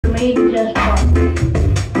made just fun.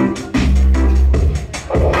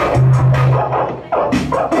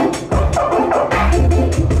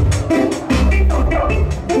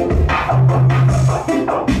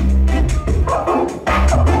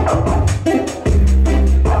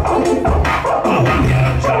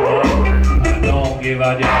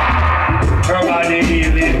 Her body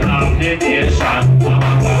healing of the nation. I'm a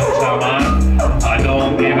ganja man, I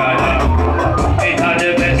don't give a damn. It had the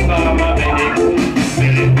best farmer medic.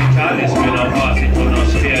 Million chalice, we don't pass it to no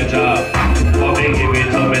spare job. But we give it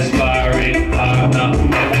to me sparring partner.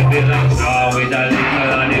 Let me build a draw with a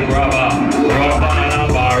little and the grabber. Rub on a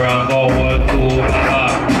bar and go one to baba.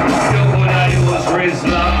 You coulda use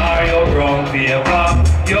Rizla or your brown paper.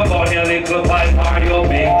 You burn your little pipe or your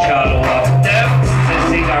big chalwa.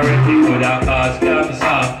 Cigarette coulda cause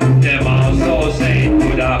cancer. Them also say it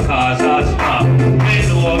coulda cause asthma. Me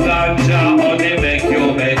know ganja only make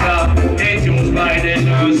you better. It's used by the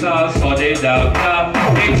nurse also the doctor.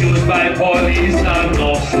 It's used by police and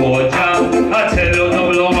no soldier. I tell you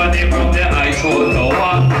no blow money from the high court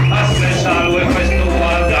tower. A special request to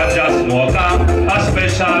all ganja smoker. A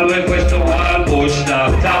special request to all bush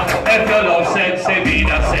doctor. If you love sexy mean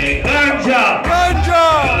I say ganja. Ganja.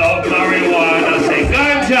 You love marijuana say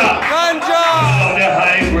ganja. Ganja. Love the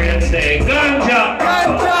high grade say ganja.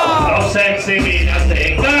 Ganja. Love sexy mean I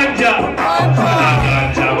say ganja. Ganja.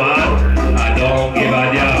 Ganja man, I don't give a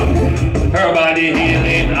damn. Her body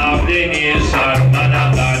healing of the nation. Man a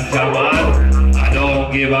ganja man, I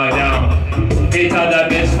don't give a damn. It had the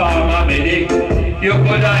best farmer medic. You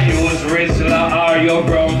coulda use Rizla or your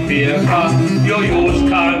brown paper. You use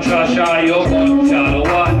contrast or your gunshot.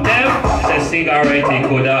 What them? Say cigarette it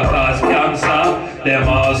coulda cause cancer. Them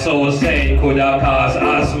also say it coulda cause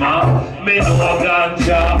asthma. Me know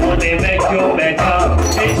ganja only make you better.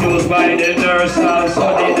 It's used by the nurse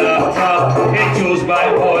also the doctor. It's used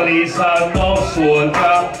by police and no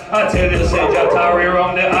soldier. I tell you say Jahtari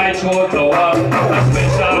wrong the eye throat to one. A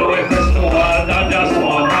special witness to one, not just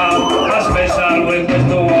one. A special witness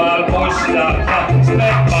to all bush doctor.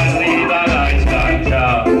 Speng man legalize ganja.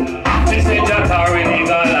 They say Jahtari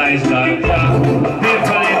legalize ganja.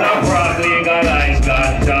 People in a front legalize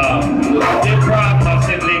ganja. The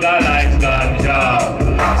practice legalize ganja.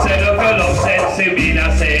 Say the fellow sexy mean I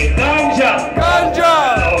say ganja. Ganja.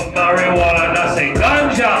 Love marijuana say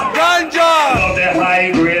ganja. Ganja. Love the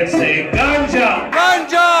high grade say ganja.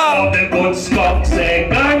 Ganja. Love the good skunk say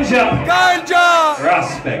ganja. Ganja.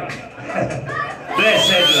 Respect.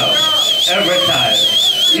 Blessed love, every time.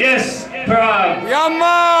 Yes, Prague. Yeah,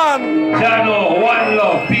 man. Jano, one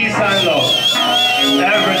love, peace and love.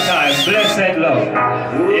 Every time, blessed love.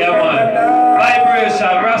 Yeah, man.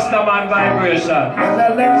 Vibration, Rastaman vibration.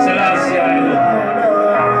 Selassie, I know.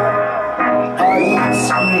 I eat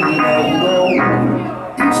sweet and low.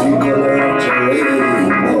 It's a color of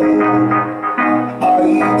rainbow. I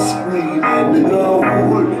eat sweet and low.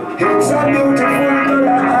 It's a beautiful color,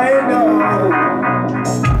 I know.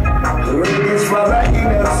 Red is for the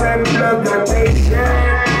innocent blood that they shed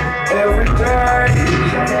every day.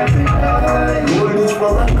 Gold is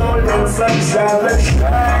for the golden sunshine that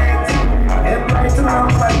shines and brighten up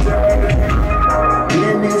my day.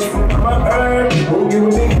 Green is for my earth, who give me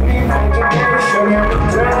green vegetation every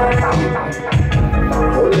day.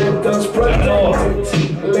 Oh, let us protect it,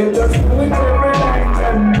 let us do it every night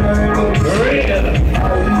and day. I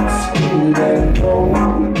eat sweet and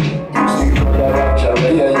gold.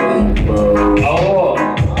 Oh.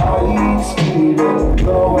 I eat sweet and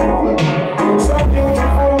gold. It's a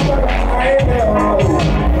beautiful but I know.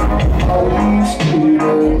 I eat sweet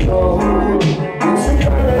and gold. It's a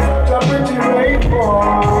color of a pretty rainbow.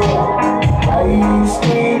 I eat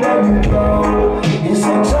sweet and gold. It's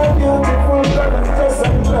such a beautiful color, just a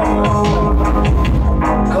glow.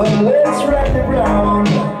 Come let's ride around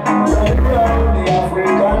the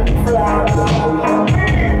African flag.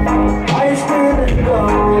 I sweet and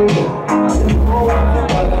gold.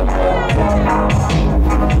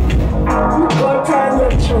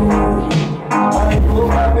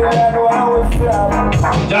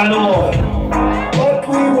 Jano,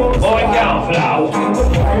 going down, flower.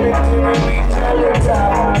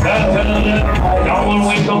 Down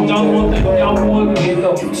we come down,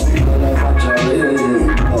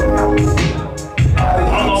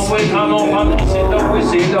 sit down, we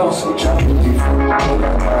sit down.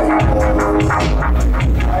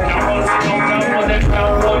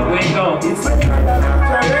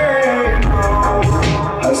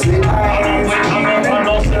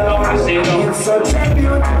 It's such a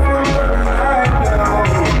beautiful world, I know.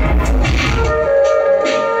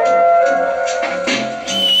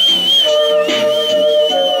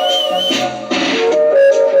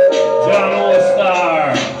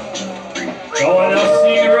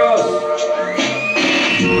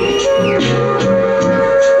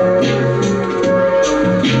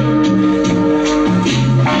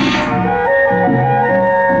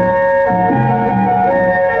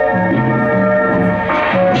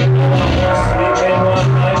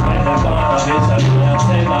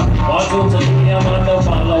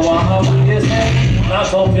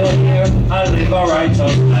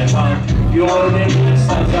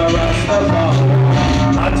 was a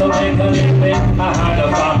Rastafari. Had to make a living, I had a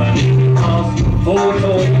family. Food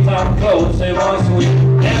to eat and clothes, it was sweet.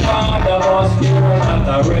 Never had a bus fuel at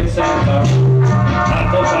the red center. Had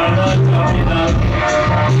to find a job in a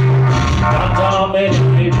downtown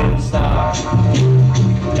Midnight Star.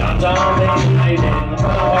 Downtown Midnight,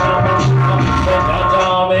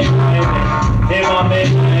 downtown Midnight, him a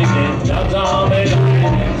Midnight, downtown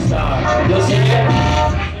Midnight Star. You see,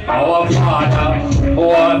 our Father, who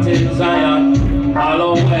art in Zion,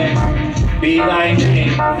 always be thy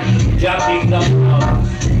name. Jah kingdom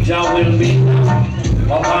come, Jah will be done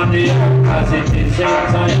upon the earth as it is in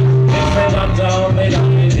Zion. He said downtown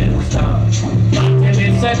Midnight Star.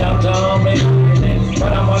 He said downtown Midnight,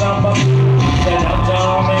 but he said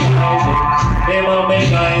downtown Midnight, him a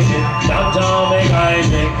Midnight, downtown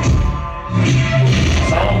Midnight.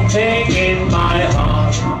 Something in my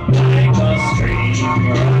heart, like a stream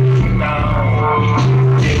running down.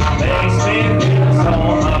 It makes me feel so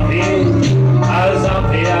happy, as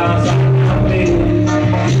happy as I can be.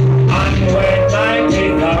 And when I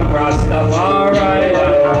think of Rastafari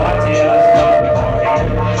and what he has done for me,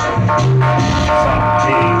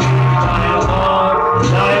 something in my heart,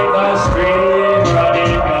 like a stream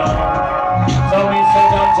running down. So we say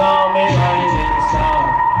downtown Midnight Star.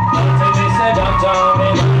 Until we say downtown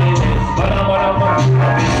Midnight, but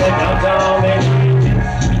we say downtown Midnight,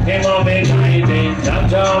 him a Midnight,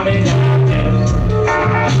 downtown Midnight.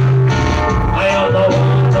 I am the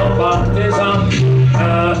one to baptism. I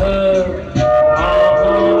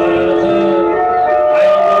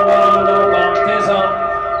am the one to baptism.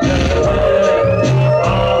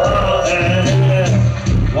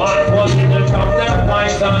 What was in the from the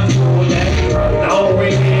wise and foolish? Now we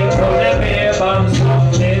need to the babe and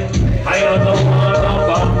something. I am the one to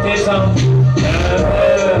baptism.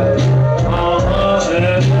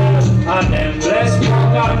 And then bless me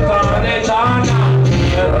and call it on.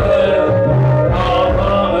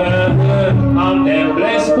 And then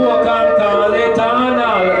bless book and call it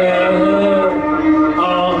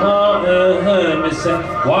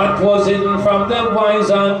what was hidden from the wise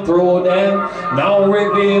and prudent, now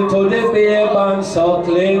revealed to the babe and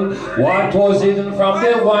suckling. What was hidden from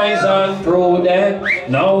the wise and prudent,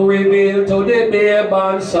 now revealed to the babe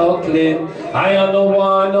and suckling. I am the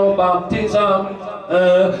one no baptism.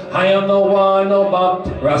 I am the one no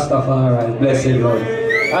baptism. Rastafari, blessed Lord.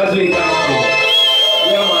 As we come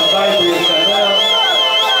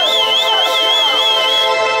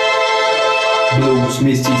to Blues,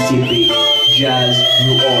 Mississippi, Jazz,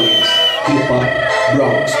 New Orleans, Hip-Hop,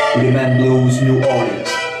 Bronx, Rhythm and Blues, New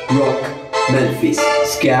Orleans, Rock, Memphis,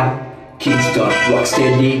 Ska, Kingston,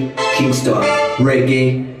 Rocksteady, Kingston,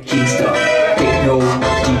 Reggae, Kingston, Techno,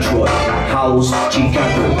 Detroit, House,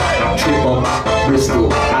 Chicago, Trip-Hop,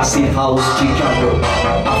 Bristol, Acid House, Chicago,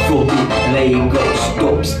 Afrobeat, Lagos,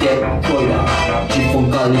 Dubstep, Florida,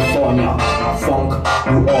 G-Funk, California, Funk,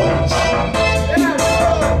 New Orleans.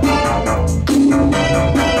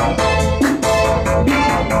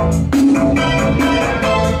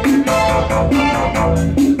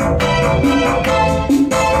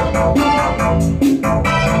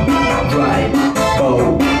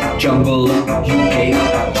 Jungle, UK,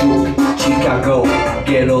 Juke, Chicago,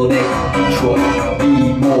 Ghetto Neck, Detroit,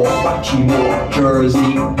 B-More, Baltimore,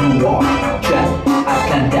 Jersey, Newark, Trap,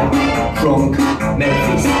 Atlanta, Bronx,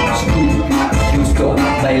 Memphis, Scoop, Houston,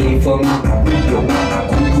 Bailey Funk, Rio,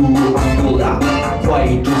 Cuckoo, Angola,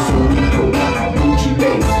 White, Toronto, Gucci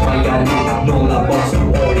Bay, Miami, Nola,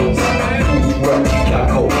 Boston, New Orleans, Woodward,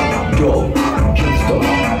 Chicago, Dove, Kingston.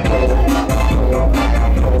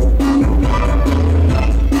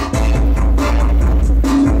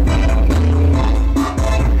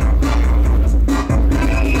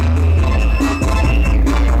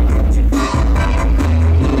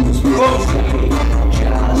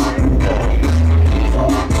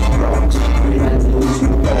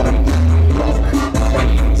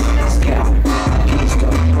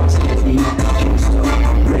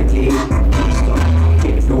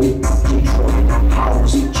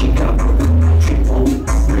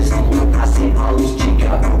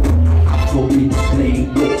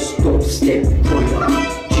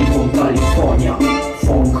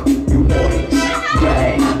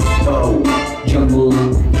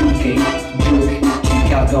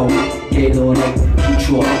 Ghetto Neck,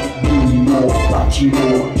 Detroit, B-More,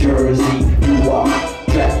 Baltimore, Jersey, Newark,